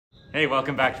Hey,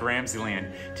 welcome back to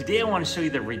RamZland. Today I want to show you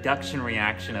the reduction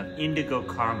reaction of indigo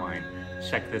carmine.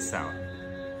 Check this out.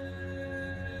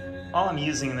 All I'm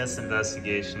using in this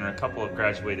investigation are a couple of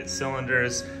graduated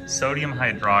cylinders, sodium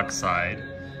hydroxide,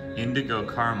 indigo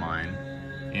carmine,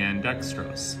 and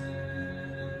dextrose.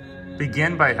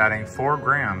 Begin by adding 4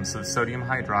 grams of sodium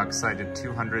hydroxide to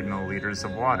 200 milliliters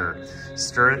of water.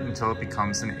 Stir it until it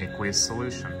becomes an aqueous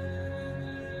solution.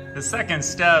 The second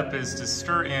step is to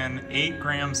stir in 8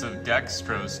 grams of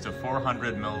dextrose to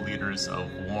 400 milliliters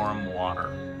of warm water.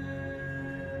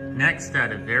 Next,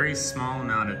 add a very small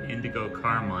amount of indigo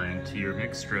carmine to your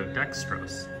mixture of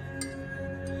dextrose.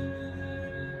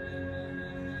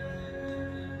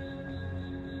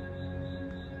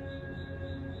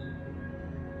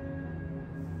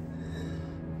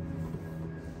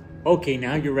 Okay,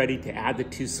 now you're ready to add the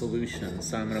 2 solutions.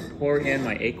 So I'm going to pour in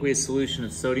my aqueous solution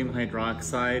of sodium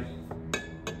hydroxide,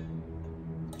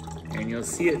 and you'll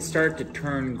see it start to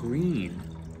turn green.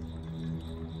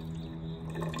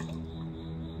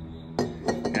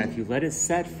 Now if you let it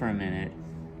set for a minute,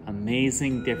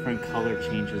 amazing different color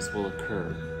changes will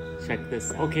occur. Check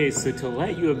this out. Okay, so to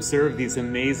let you observe these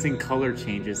amazing color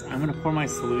changes, I'm going to pour my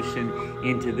solution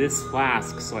into this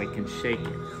flask so I can shake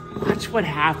it. Watch what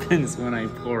happens when I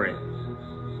pour it.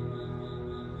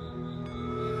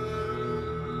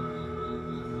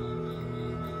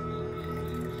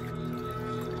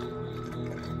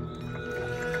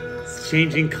 It's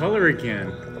changing color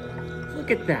again. Look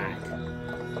at that.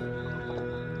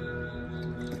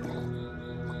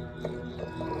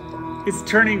 It's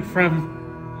turning from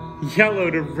yellow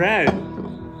to red.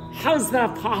 How's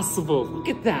that possible? Look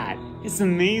at that. It's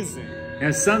amazing. Now,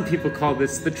 some people call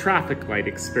this the traffic light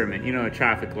experiment. You know, a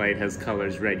traffic light has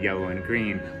colors red, yellow, and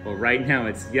green. Well, right now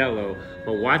it's yellow,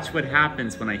 but watch what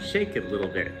happens when I shake it a little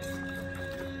bit.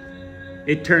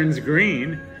 It turns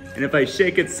green, and if I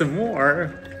shake it some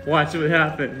more, watch what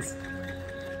happens.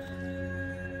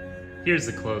 Here's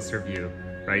a closer view.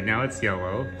 Right now it's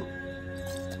yellow.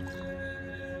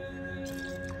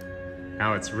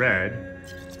 Now it's red.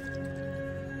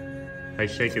 If I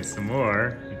shake it some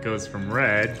more, it goes from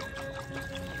red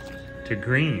to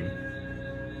green.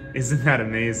 Isn't that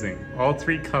amazing? All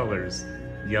 3 colors,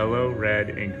 yellow, red,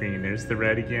 and green. There's the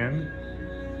red again.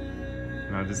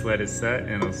 And I'll just let it set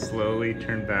and it'll slowly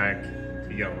turn back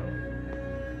to yellow.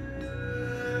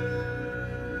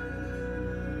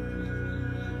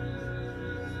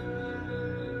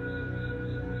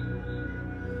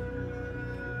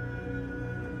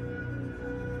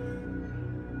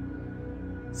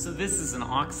 So this is an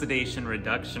oxidation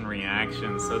reduction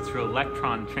reaction. So through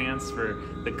electron transfer,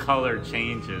 the color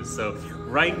changes. So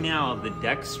right now the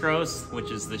dextrose,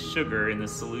 which is the sugar in the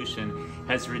solution,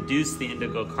 has reduced the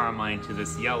indigo carmine to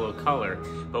this yellow color.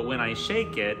 But when I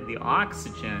shake it, the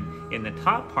oxygen in the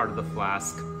top part of the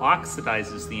flask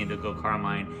oxidizes the indigo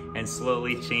carmine and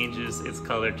slowly changes its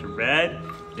color to red.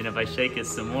 Then if I shake it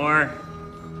some more,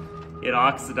 it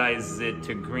oxidizes it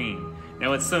to green. Now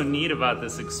what's so neat about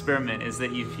this experiment is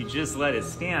that if you just let it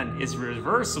stand, it's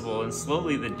reversible, and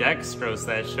slowly the dextrose,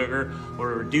 that sugar, will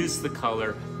reduce the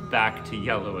color back to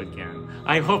yellow again.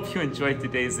 I hope you enjoyed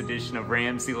today's edition of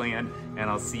RamZland,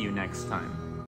 and I'll see you next time.